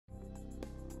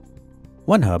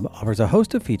Onehub offers a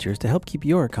host of features to help keep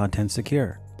your content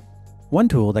secure. One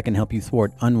tool that can help you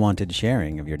thwart unwanted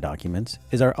sharing of your documents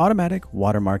is our automatic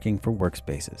watermarking for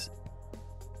workspaces.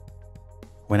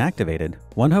 When activated,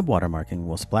 Onehub watermarking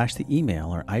will splash the email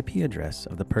or IP address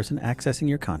of the person accessing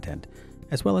your content,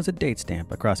 as well as a date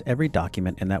stamp across every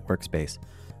document in that workspace,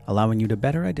 allowing you to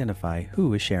better identify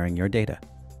who is sharing your data.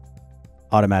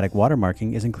 Automatic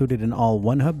watermarking is included in all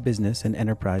Onehub business and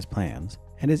enterprise plans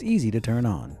and is easy to turn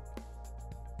on.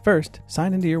 First,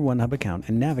 sign into your Onehub account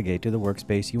and navigate to the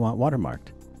workspace you want watermarked.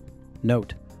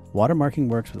 Note, watermarking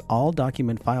works with all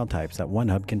document file types that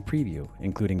Onehub can preview,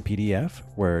 including PDF,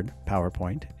 Word,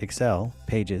 PowerPoint, Excel,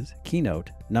 Pages,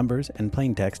 Keynote, Numbers, and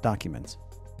plain text documents.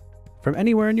 From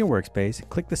anywhere in your workspace,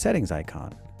 click the Settings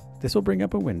icon. This will bring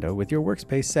up a window with your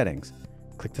workspace settings.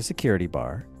 Click the security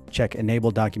bar, check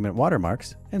Enable Document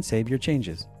Watermarks, and save your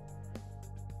changes.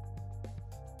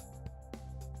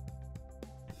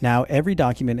 Now every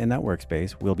document in that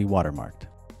workspace will be watermarked.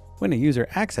 When a user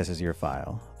accesses your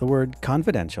file, the word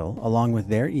confidential along with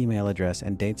their email address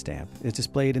and date stamp is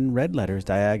displayed in red letters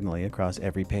diagonally across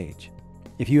every page.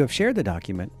 If you have shared the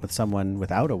document with someone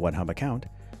without a Onehub account,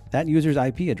 that user's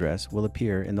IP address will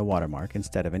appear in the watermark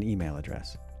instead of an email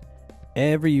address.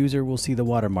 Every user will see the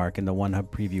watermark in the Onehub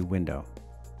preview window.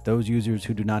 Those users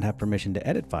who do not have permission to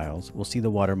edit files will see the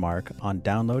watermark on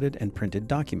downloaded and printed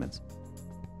documents.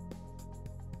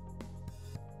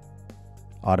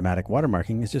 Automatic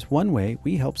watermarking is just one way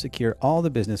we help secure all the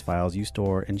business files you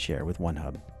store and share with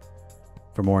Onehub.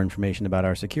 For more information about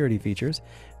our security features,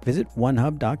 visit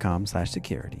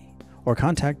onehub.com/security or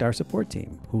contact our support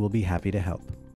team, who will be happy to help.